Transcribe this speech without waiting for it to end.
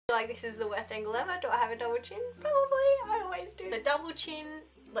Like, this is the worst angle ever. Do I have a double chin? Probably. I always do. The double chin,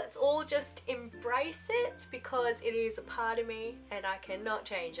 let's all just embrace it because it is a part of me and I cannot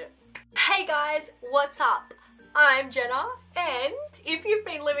change it. Hey guys, what's up? I'm Jenna, and if you've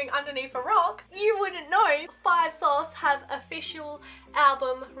been living underneath a rock, you wouldn't know 5 Sauce have official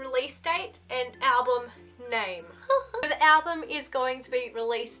album release date and album name. The album is going to be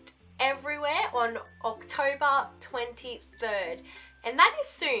released everywhere on October 23rd, and that is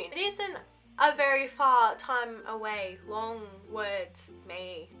soon. It isn't a very far time away. Long words,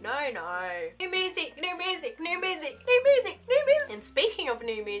 me. No. New music, new music, new music, new music, new music. And speaking of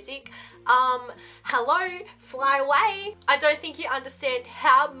new music, hello, Fly Away. I don't think you understand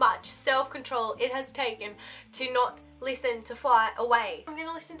how much self-control it has taken to not listen to Fly Away. I'm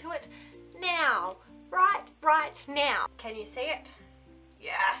gonna listen to it now. Right now. Can you see it?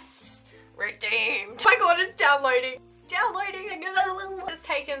 Yes! Redeemed! Oh my god, it's downloading! It's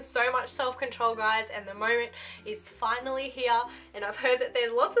taken so much self-control, guys, and the moment is finally here, and I've heard that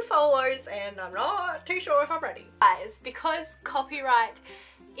there's lots of solos and I'm not too sure if I'm ready. Guys, because copyright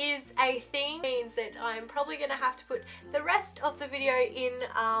is a thing, means that I'm probably gonna have to put the rest of the video in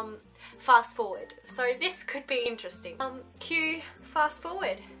fast forward. So this could be interesting. Cue fast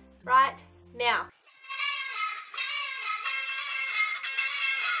forward right now.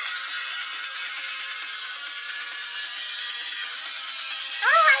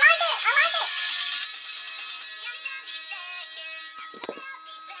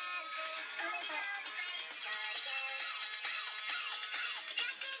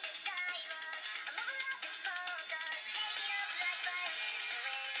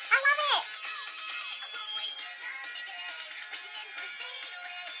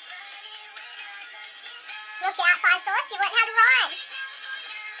 Look out, 5 Sauce, you learned how to rhyme.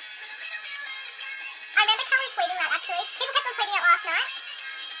 I remember Callum tweeting that, actually. People kept on tweeting it last night.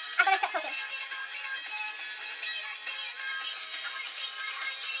 I've got to stop talking.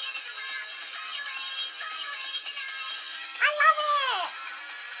 I love it.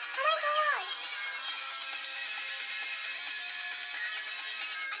 Oh my god.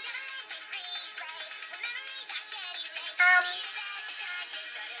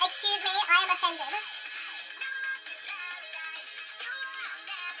 Excuse me, I am offended.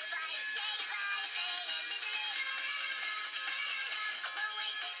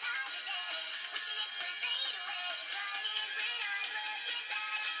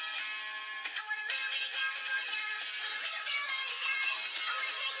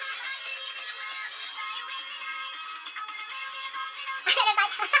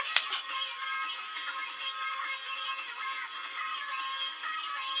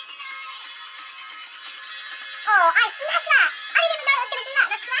 Oh, I smashed that! I didn't even know I was going to do that,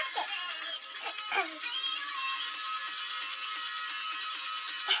 and I smashed it!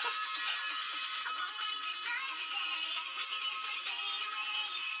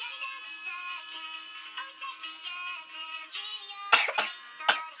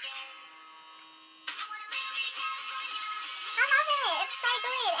 I love it! It's so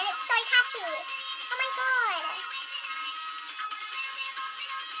good, and it's so catchy! Oh my god!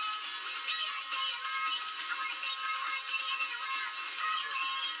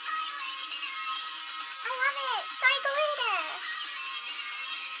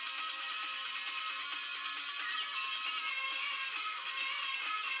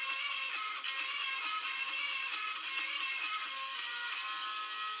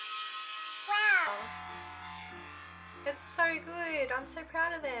 It's so good. I'm so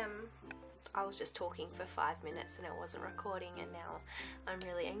proud of them. I was just talking for 5 minutes and it wasn't recording, and now I'm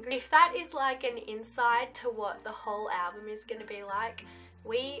really angry. If that is like an insight to what the whole album is going to be like,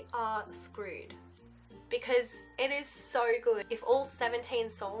 we are screwed. Because it is so good. If all 17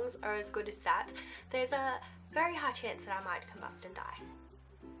 songs are as good as that, there's a very high chance that I might combust and die.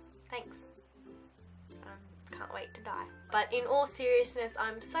 Thanks. Can't wait to die. But in all seriousness,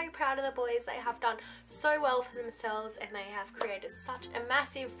 I'm so proud of the boys. They have done so well for themselves and they have created such a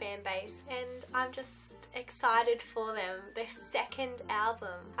massive fan base, and I'm just excited for them. Their second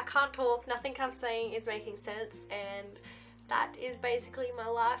album. I can't talk, nothing I'm saying is making sense, and that is basically my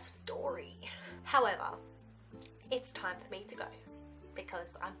life story. However, it's time for me to go,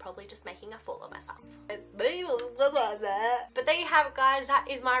 because I'm probably just making a fool of myself. But there you have it, guys. That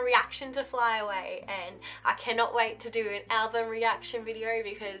is my reaction to Fly Away, and I cannot wait to do an album reaction video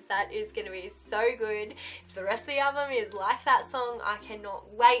because that is going to be so good. If the rest of the album is like that song, I cannot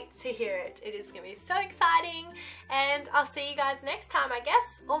wait to hear it. It is going to be so exciting, and I'll see you guys next time, I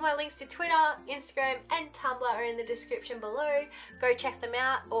guess. All my links to Twitter, Instagram and Tumblr are in the description below. Go check them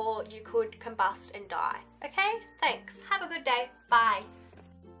out, or you could combust and die. Okay? Thanks. Have a good day. Bye.